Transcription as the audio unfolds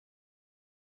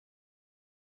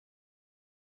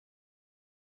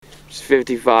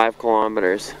55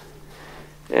 kilometers.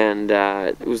 And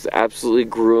it was absolutely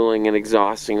grueling and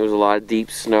exhausting. It was a lot of deep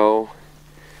snow.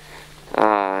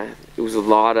 It was a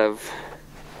lot of,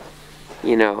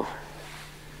 you know,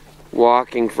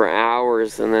 walking for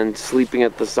hours and then sleeping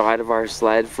at the side of our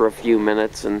sled for a few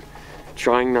minutes and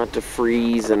trying not to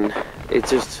freeze, and it's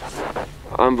just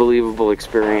unbelievable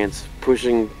experience,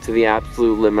 pushing to the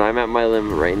absolute limit. I'm at my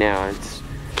limit right now. It's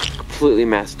completely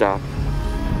messed up.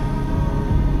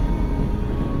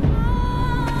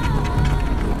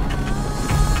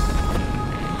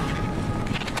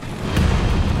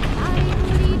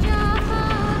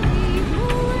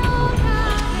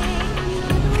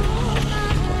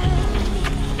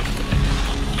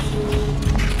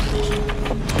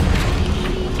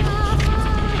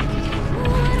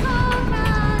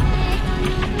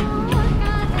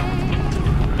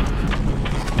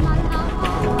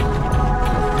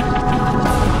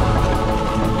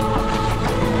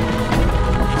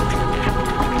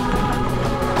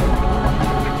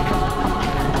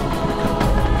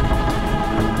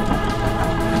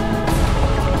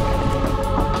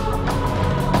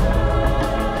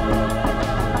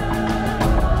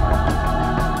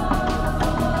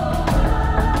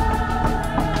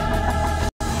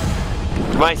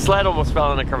 My sled almost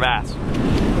fell in a crevasse,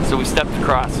 so we stepped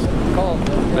across. Cold.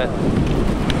 But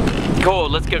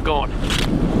cold, let's get going.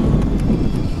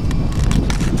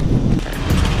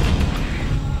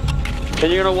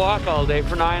 And you're gonna walk all day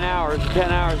for 9 hours,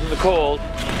 10 hours in the cold,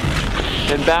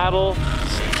 and battle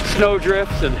snow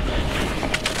drifts and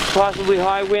possibly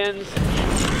high winds.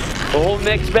 A whole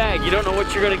mixed bag. You don't know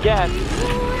what you're gonna get.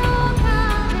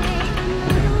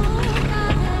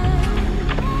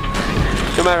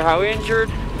 No matter how injured,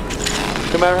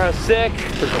 no matter how sick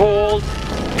or cold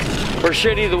or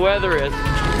shitty the weather is.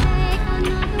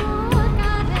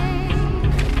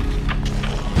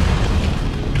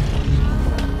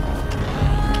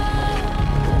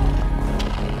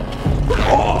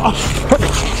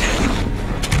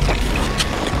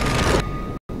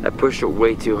 I pushed it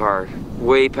way too hard,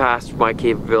 way past my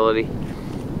capability,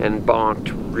 and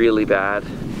bonked really bad,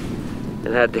 and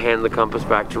had to hand the compass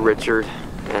back to Richard,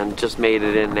 and just made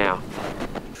it in now.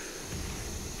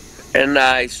 And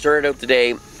I started out the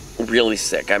day really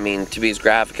sick. I mean, to be as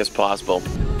graphic as possible.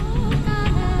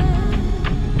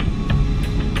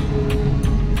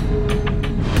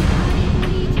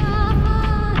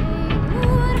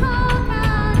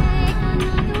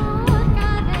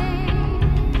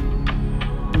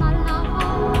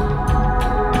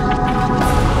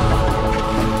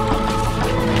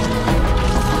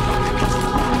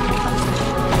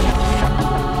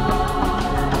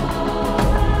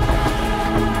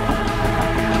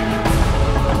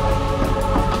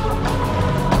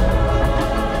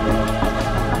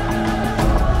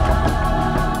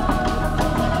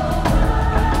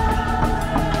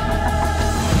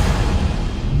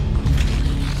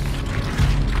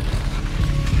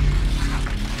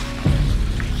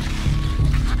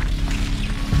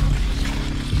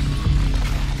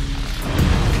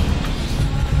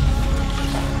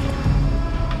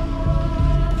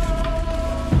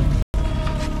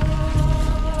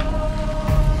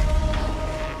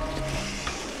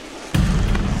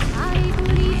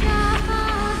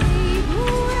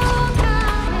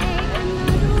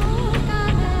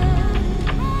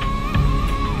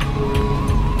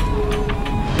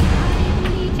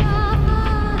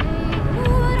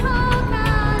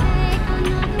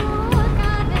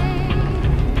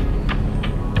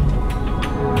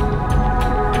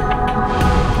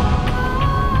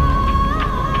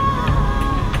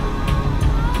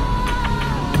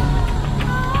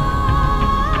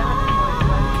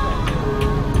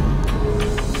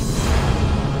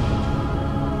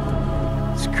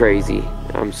 Crazy.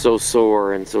 I'm so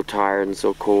sore and so tired and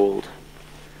so cold.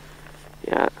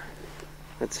 Yeah,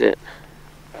 that's it.